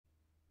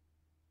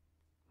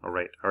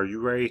Alright, are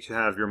you ready to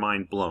have your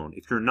mind blown?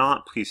 If you're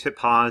not, please hit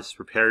pause,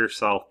 prepare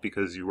yourself,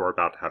 because you are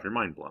about to have your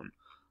mind blown.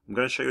 I'm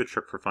going to show you a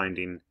trick for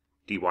finding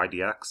dy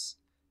dx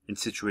in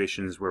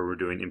situations where we're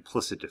doing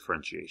implicit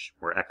differentiation,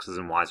 where x's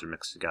and y's are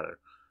mixed together.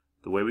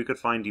 The way we could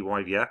find dy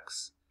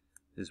dx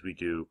is we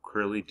do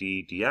curly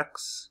d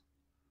dx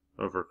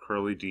over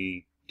curly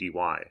d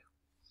dy.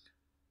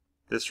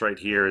 This right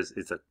here is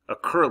a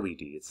curly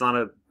d. It's not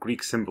a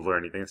Greek symbol or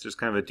anything. It's just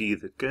kind of a d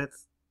that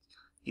gets...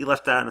 You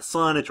left that in the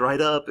sun, it dried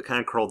up, it kind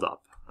of curled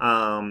up.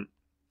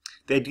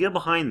 The idea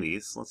behind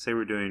these, let's say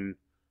we're doing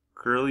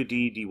curly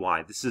d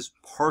dy. This is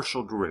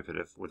partial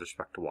derivative with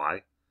respect to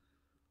y.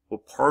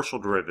 What partial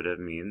derivative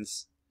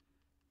means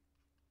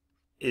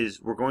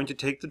is we're going to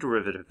take the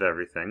derivative of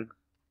everything.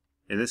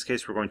 In this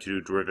case, we're going to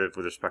do derivative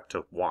with respect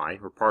to y,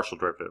 or partial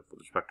derivative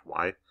with respect to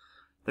y.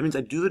 That means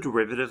I do the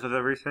derivative of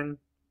everything,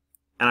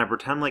 and I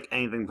pretend like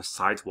anything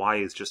besides y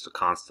is just a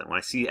constant. When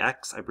I see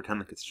x, I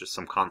pretend like it's just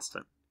some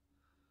constant.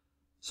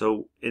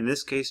 So in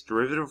this case,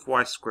 derivative of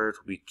y squared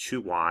will be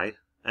 2y,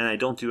 and I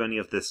don't do any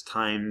of this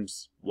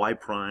times y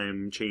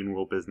prime chain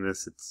rule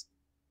business.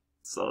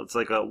 It's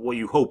like what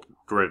you hope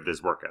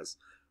derivatives work as.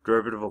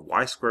 Derivative of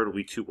y squared will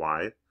be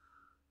 2y.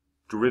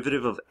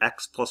 Derivative of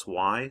x plus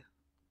y,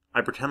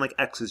 I pretend like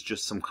x is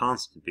just some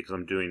constant because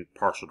I'm doing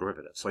partial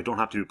derivatives, so I don't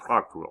have to do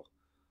product rule.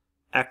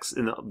 X,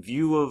 in the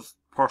view of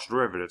partial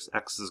derivatives,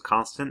 x is a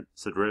constant,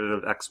 so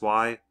derivative of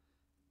xy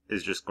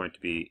is just going to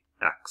be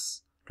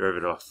x.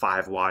 Derivative of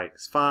 5y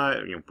is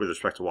 5, with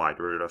respect to y.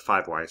 Derivative of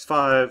 5y is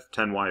 5,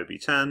 10y would be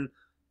 10,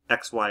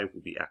 xy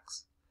would be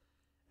x.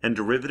 And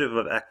derivative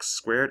of x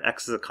squared,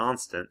 x is a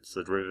constant,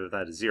 so the derivative of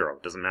that is 0.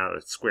 It doesn't matter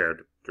that it's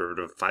squared.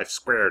 Derivative of 5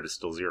 squared is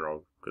still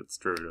 0, because it's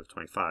derivative of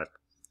 25.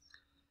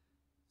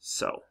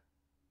 So,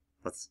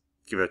 let's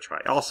give it a try.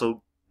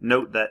 Also,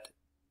 note that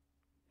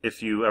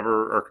if you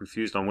ever are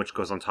confused on which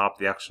goes on top,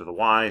 the x or the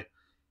y,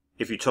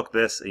 if you took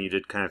this and you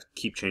did kind of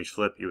keep, change,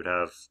 flip, you would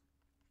have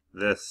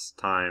this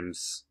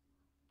times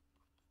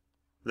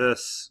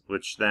this,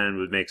 which then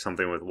would make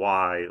something with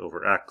y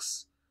over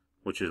x,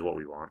 which is what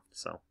we want.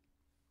 So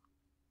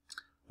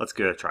let's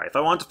give it a try. If I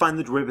want to find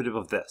the derivative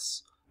of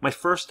this, my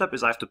first step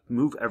is I have to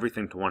move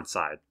everything to one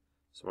side.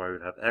 So I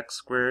would have x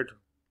squared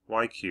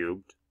y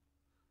cubed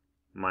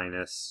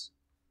minus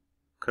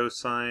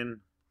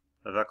cosine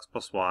of x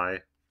plus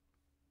y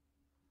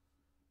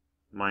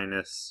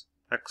minus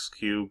x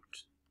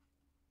cubed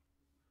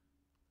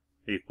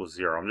equals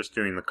 0. I'm just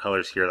doing the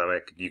colors here, that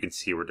way you can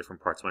see where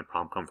different parts of my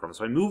problem come from.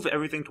 So I move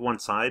everything to one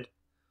side,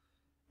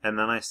 and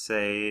then I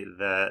say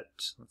that,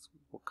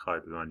 what color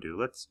do we want to do?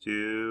 Let's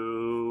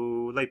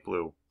do light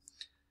blue.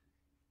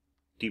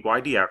 dy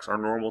dx, our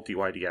normal dy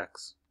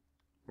dx,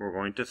 we're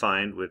going to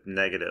find with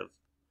negative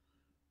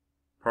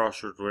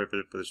partial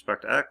derivative with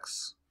respect to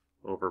x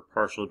over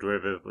partial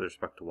derivative with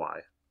respect to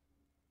y.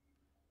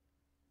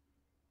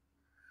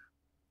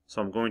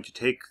 So I'm going to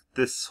take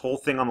this whole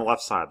thing on the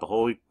left side, the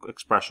whole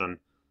expression,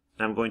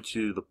 and I'm going to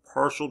do the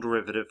partial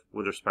derivative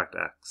with respect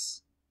to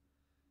x.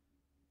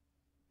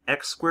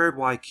 X squared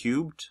y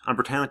cubed, I'm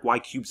pretending like y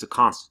cubed is a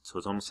constant, so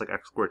it's almost like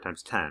x squared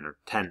times 10, or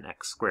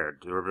 10x squared.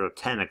 The derivative of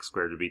 10x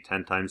squared would be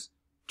 10 times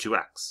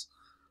 2x.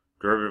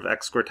 Derivative of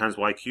x squared times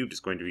y cubed is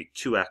going to be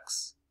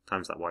 2x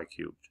times that y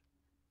cubed.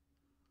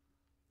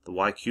 The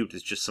y cubed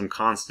is just some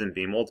constant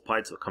being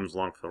multiplied, so it comes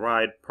along for the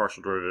ride.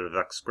 Partial derivative of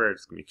x squared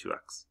is going to be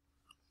 2x.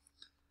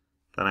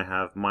 Then I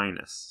have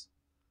minus.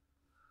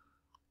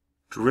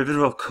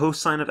 Derivative of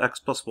cosine of x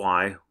plus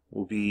y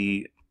will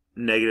be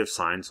negative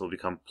sign, so it will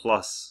become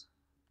plus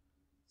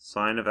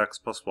sine of x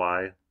plus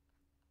y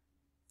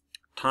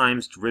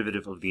times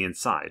derivative of the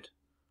inside.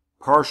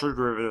 Partial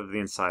derivative of the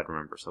inside,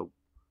 remember. So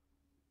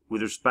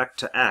with respect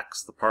to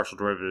x, the partial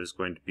derivative is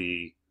going to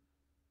be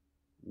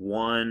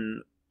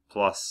 1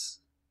 plus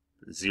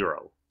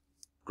 0.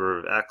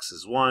 Derivative of x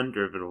is 1,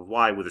 derivative of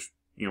y with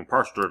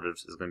partial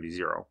derivatives is going to be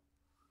 0.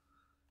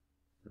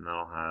 And then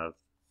I'll have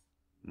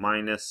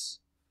minus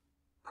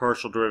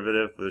partial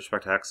derivative with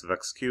respect to x of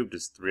x cubed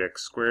is 3x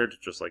squared,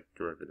 just like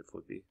derivative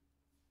would be.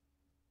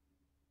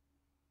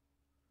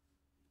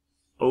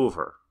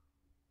 Over.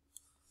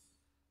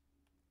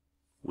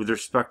 With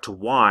respect to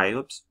y,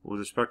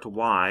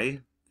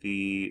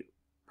 the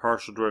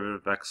partial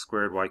derivative of x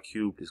squared y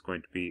cubed is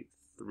going to be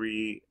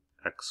 3x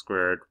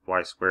squared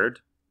y squared.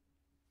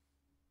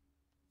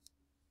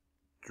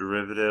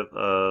 Derivative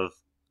of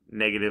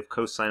negative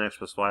cosine x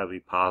plus y will be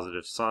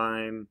positive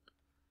sine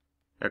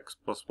x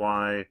plus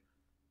y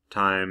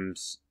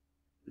times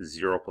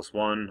 0 plus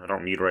 1. I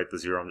don't need to write the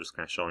 0, I'm just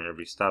kind of showing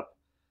every step.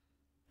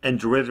 And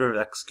derivative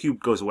of x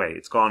cubed goes away.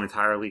 It's gone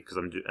entirely because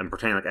I'm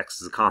pretending like x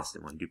is a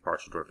constant when I do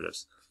partial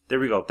derivatives. There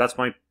we go. That's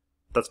my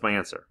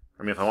answer.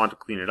 I mean, if I want to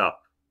clean it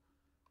up,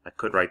 I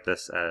could write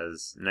this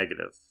as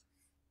negative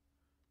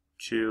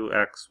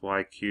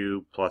 2xy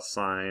cubed plus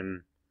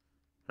sine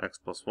x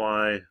plus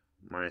y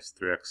minus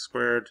 3x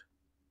squared.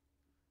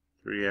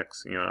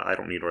 3x, I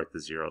don't need to write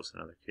the zeros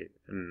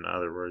in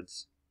other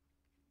words.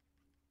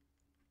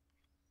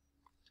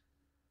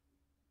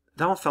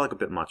 That one felt like a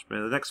bit much, but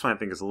the next one I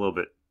think is a little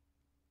bit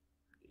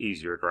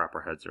easier to wrap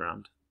our heads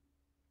around.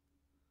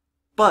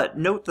 But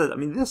note that, I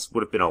mean, this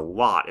would have been a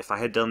lot. If I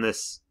had done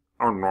this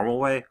our normal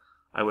way,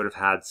 I would have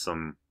had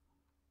some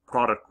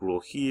product rule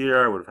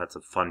here, I would have had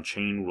some fun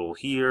chain rule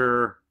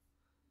here.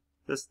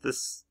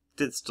 This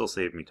did still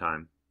save me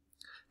time.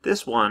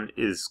 This one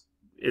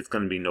it's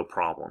going to be no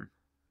problem.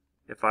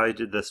 If I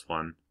did this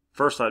one,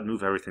 first I'd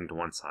move everything to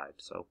one side.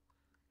 So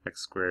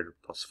x squared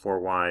plus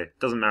 4y.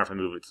 Doesn't matter if I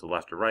move it to the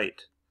left or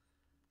right.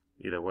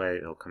 Either way,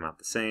 it'll come out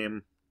the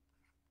same.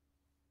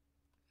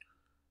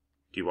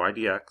 dy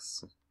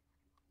dx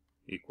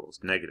equals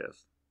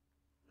negative.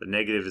 The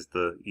negative is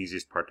the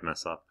easiest part to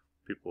mess up.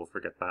 People will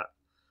forget that.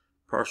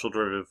 Partial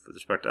derivative with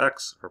respect to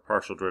x, or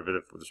partial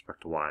derivative with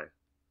respect to y.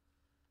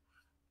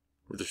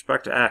 With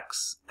respect to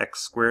x,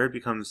 x squared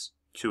becomes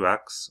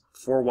 2x.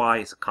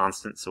 4y is a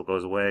constant, so it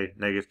goes away.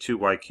 Negative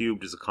 2y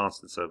cubed is a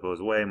constant, so it goes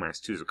away. Minus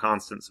 2 is a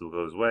constant, so it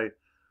goes away.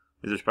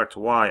 With respect to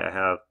y, I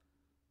have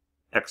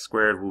x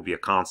squared will be a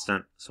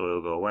constant, so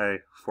it'll go away.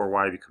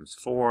 4y becomes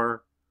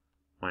 4,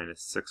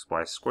 minus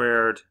 6y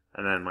squared,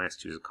 and then minus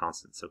 2 is a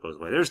constant, so it goes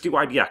away. There's dy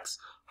dx.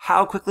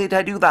 How quickly did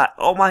I do that?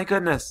 Oh my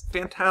goodness,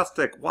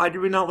 fantastic. Why did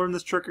we not learn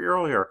this trick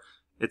earlier?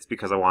 It's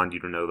because I wanted you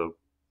to know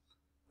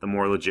the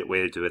more legit way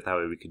to do it. That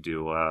way we could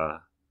do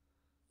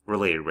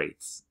related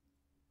rates.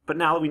 But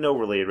now that we know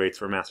related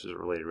rates, we're masters of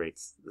related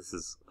rates, this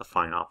is a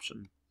fine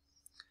option.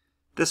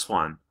 This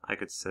one, I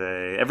could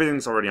say,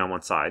 everything's already on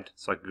one side,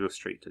 so I could go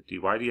straight to dy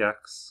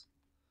dx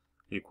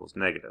equals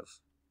negative.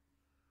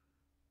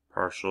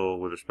 Partial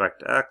with respect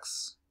to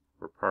x,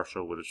 or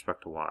partial with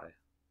respect to y.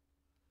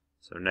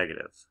 So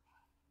negative.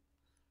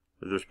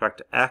 With respect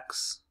to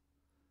x,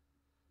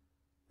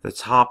 the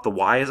top, the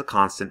y is a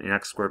constant in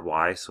x squared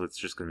y, so it's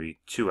just going to be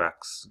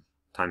 2x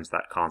times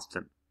that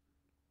constant.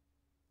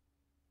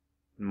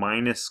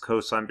 Minus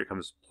cosine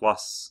becomes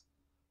plus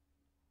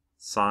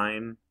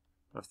sine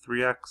of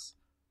 3x,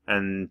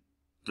 and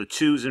the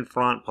 2's in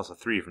front plus a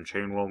 3 from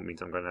chain rule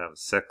means I'm going to have a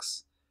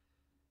 6.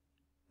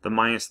 The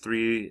minus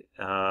 3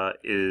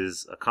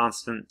 is a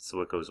constant,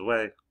 so it goes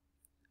away.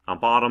 On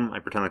bottom, I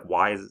pretend like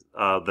y is,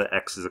 the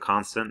x is a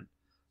constant,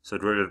 so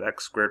derivative of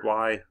x squared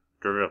y,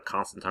 derivative of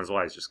constant times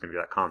y is just going to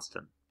be that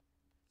constant.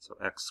 So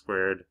x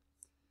squared.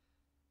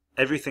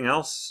 Everything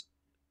else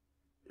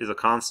is a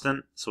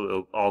constant, so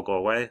it'll all go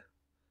away.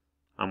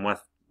 I'm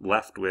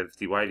left with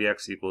dy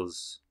dx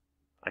equals,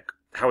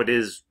 how it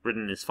is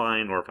written is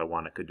fine, or if I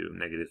want I could do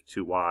negative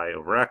 2y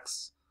over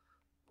x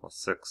plus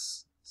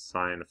 6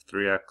 sine of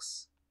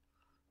 3x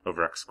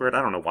over x squared.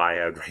 I don't know why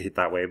I would write it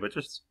that way, but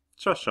just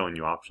showing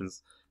you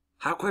options.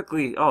 How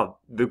quickly, oh,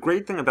 the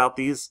great thing about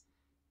these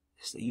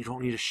is that you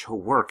don't need to show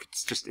work.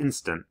 It's just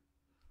instant.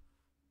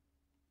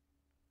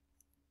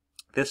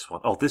 This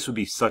one, oh, this would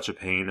be such a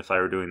pain if I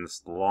were doing this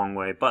the long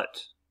way,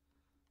 but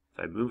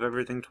if I move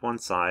everything to one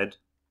side,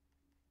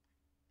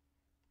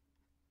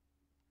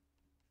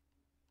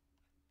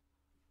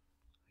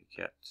 I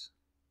get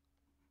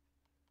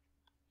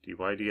dy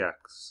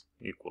dx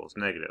equals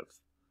negative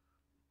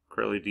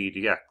curly d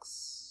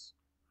dx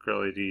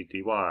curly d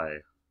dy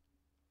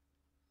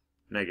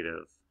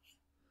negative.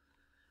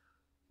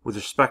 With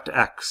respect to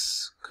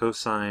x,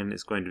 cosine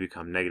is going to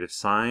become negative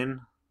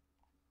sine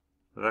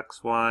of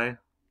xy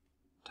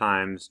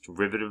times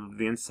derivative of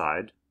the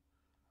inside,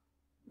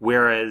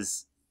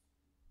 whereas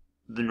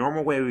the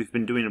normal way we've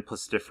been doing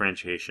implicit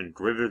differentiation,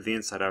 derivative of the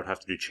inside I would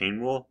have to do chain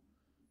rule.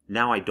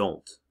 Now I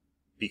don't,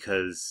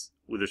 because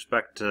with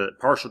respect to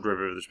partial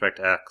derivative with respect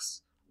to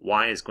x,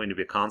 y is going to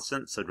be a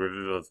constant, so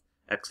derivative of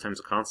x times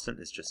a constant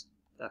is just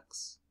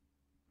x.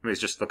 I mean,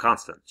 it's just the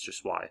constant, it's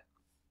just y.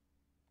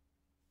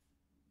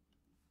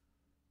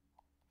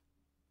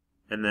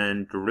 And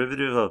then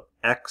derivative of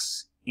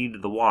x e to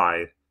the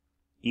y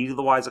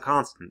is a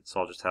constant, so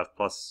I'll just have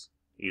plus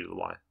e to the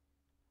y.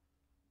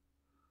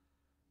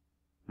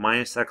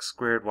 Minus x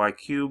squared y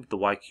cubed, the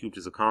y cubed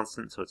is a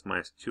constant, so it's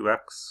minus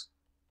 2x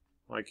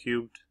y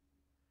cubed.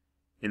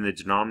 In the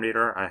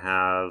denominator, I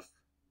have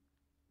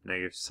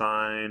negative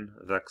sine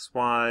of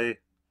xy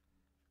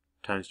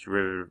times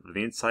derivative of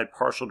the inside,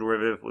 partial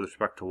derivative with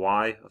respect to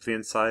y of the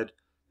inside.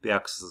 The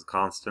x is a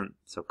constant,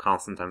 so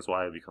constant times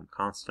y will become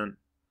constant.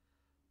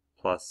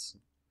 Plus,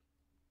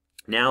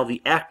 now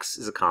the x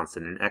is a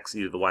constant in x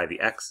e to the y. The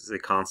x is a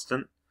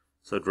constant,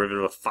 so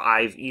derivative of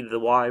 5 e to the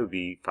y would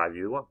be 5 e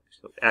to the y.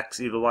 So x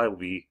e to the y will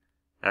be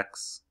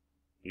x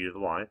e to the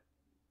y.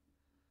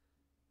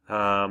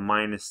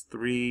 Minus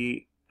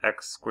 3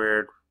 x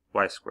squared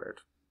y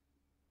squared.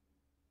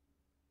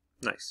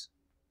 Nice.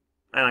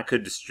 And I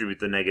could distribute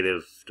the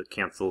negative to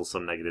cancel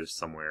some negatives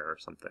somewhere or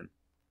something.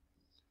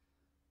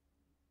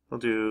 We'll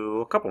do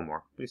a couple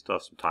more. We still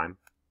have some time.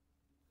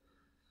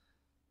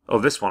 Oh,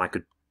 this one I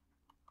could...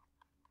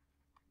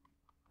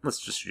 Let's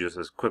just use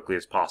as quickly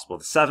as possible.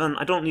 The 7,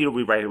 I don't need to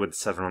rewrite it with the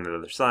 7 on the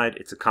other side.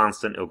 It's a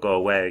constant. It'll go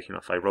away. You know,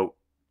 if I wrote...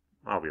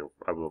 I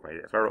will write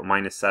it. If I wrote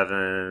minus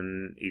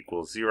 7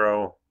 equals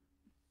 0,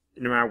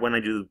 no matter when I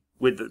do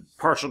with the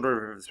partial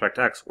derivative with respect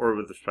to x or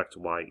with respect to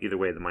y, either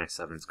way the minus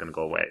 7 is going to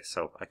go away.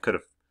 So I could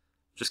have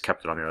just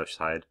kept it on the other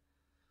side.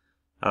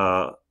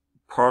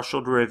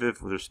 partial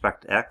derivative with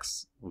respect to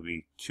x will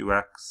be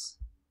 2x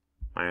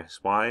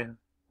minus y.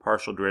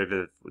 Partial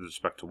derivative with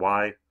respect to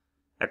y,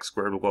 x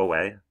squared will go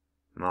away,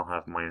 and I'll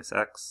have minus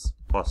x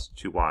plus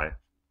 2y.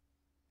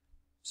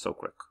 So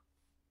quick.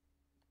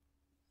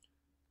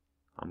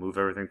 I'll move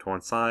everything to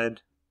one side.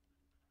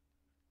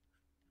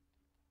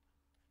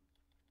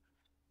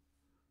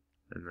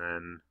 And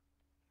then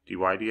dy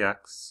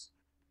dx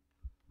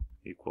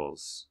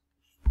equals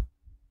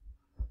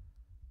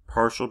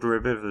partial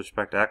derivative with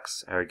respect to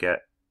x, I would get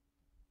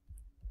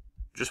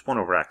just 1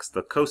 over x.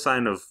 The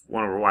cosine of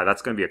 1 over y,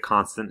 that's going to be a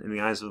constant in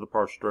the eyes of the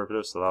partial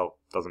derivative, so that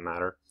doesn't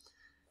matter.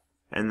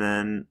 And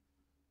then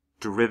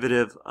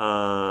derivative,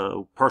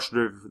 partial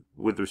derivative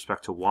with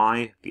respect to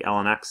y, the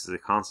ln x is a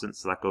constant,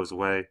 so that goes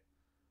away.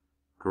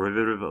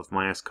 Derivative of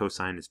minus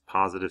cosine is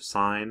positive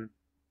sine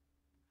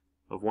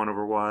of 1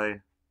 over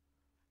y,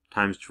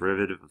 times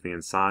derivative of the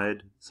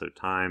inside, so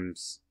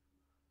times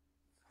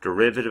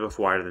derivative of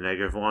y to the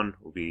negative 1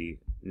 will be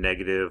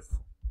negative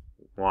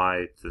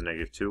y to the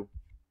negative 2.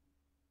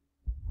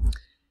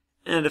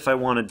 And if I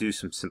want to do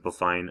some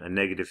simplifying, a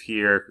negative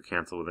here could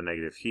cancel with a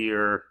negative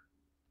here.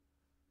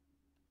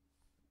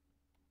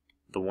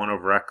 The 1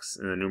 over x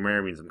in the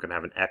numerator means I'm going to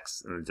have an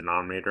x in the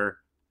denominator.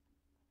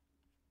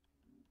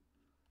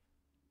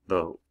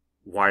 The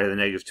y to the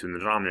negative 2 in the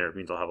denominator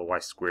means I'll have a y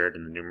squared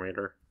in the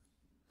numerator.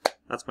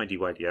 That's my dy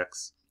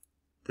dx.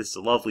 This is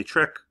a lovely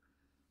trick.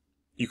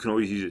 You can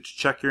always use it to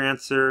check your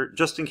answer,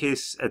 just in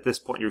case at this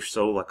point you're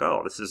so like,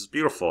 oh, this is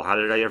beautiful. How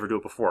did I ever do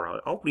it before?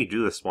 I'll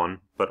redo this one,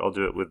 but I'll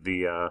do it with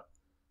the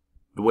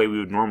way we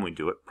would normally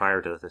do it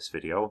prior to this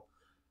video.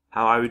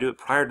 How I would do it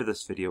prior to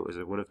this video is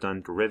I would have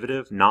done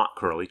derivative, not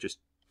curly, just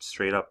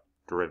straight up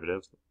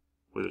derivative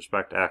with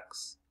respect to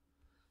x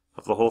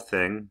of the whole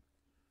thing.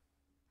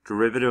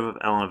 Derivative of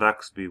ln of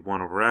x would be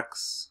 1 over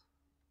x.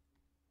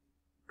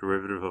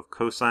 Derivative of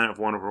cosine of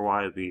 1 over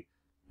y would be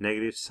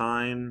negative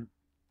sine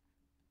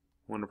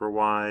 1 over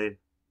y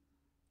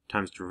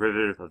times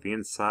derivative of the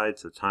inside,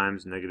 so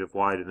times negative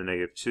y to the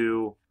negative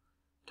 2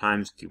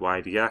 times dy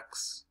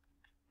dx.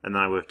 And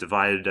then I would have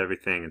divided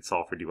everything and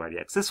solved for dy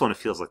dx. This one, it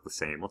feels like the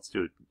same. Let's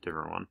do a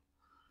different one.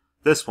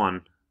 This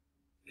one,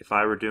 if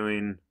I were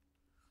doing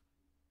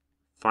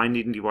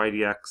finding dy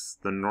dx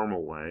the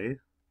normal way,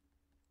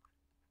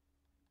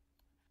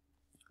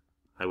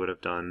 I would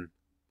have done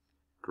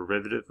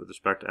derivative with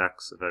respect to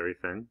x of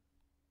everything,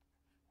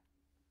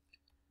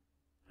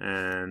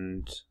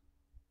 and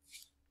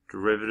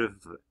derivative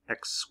of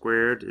x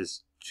squared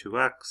is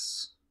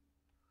 2x.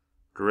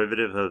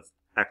 Derivative of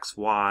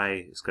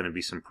xy is going to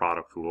be some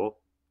product rule.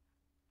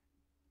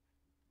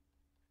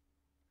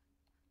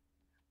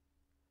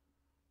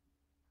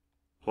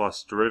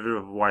 Plus derivative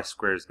of y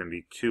squared is going to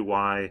be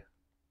 2y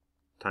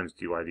times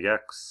dy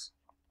dx.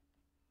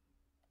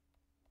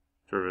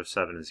 Derivative of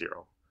 7 is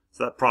 0.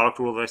 So that product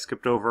rule that I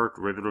skipped over,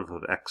 derivative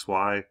of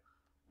xy,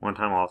 one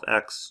time I'll have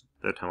x,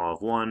 the other time I'll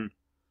have 1.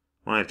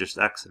 When I have just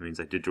x, it means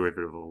I did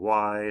derivative of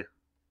y.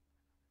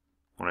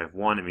 When I have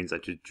 1, it means I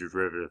did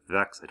derivative of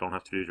x. I don't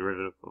have to do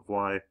derivative of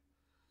y.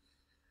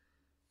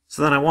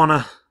 So then I want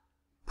to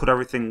put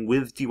everything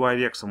with dy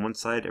dx on one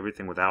side,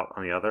 everything without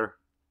on the other.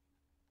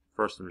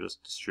 First I'm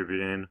just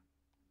distributing.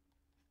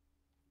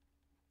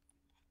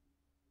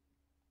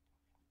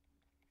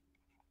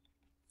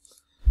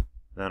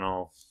 Then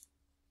I'll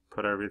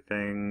put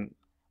everything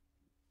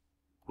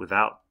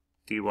without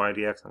dy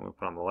dx. I'm going to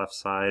put on the left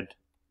side.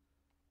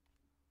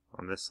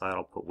 On this side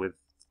I'll put with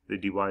the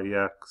dy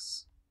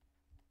dx.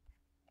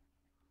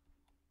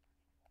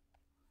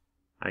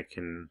 I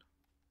can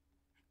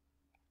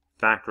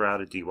factor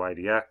out a dy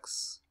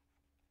dx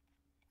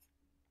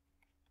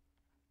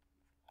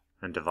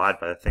and divide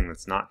by the thing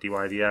that's not dy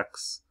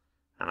dx,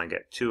 and I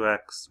get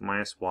 2x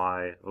minus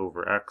y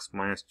over x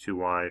minus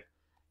 2y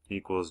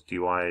equals dy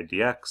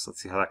dx.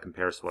 Let's see how that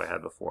compares to what I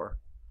had before.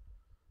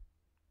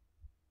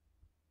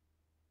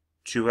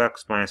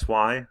 2x minus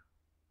y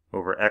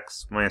over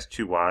x minus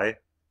 2y.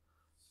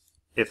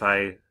 If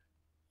I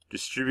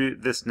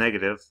distribute this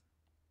negative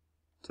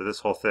to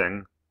this whole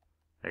thing,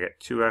 I get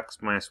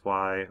 2x minus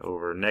y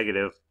over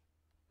negative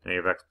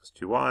x plus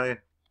 2y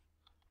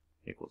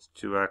equals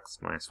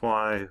 2x minus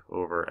y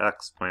over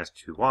x minus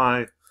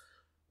 2y,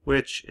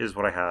 which is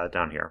what I had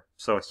down here.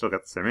 So I still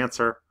got the same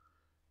answer.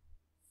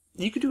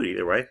 You could do it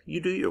either way. You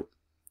do you.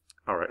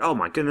 Alright, oh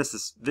my goodness,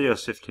 this video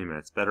is 15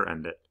 minutes. Better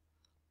end it.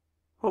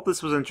 Hope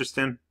this was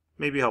interesting,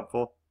 maybe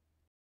helpful.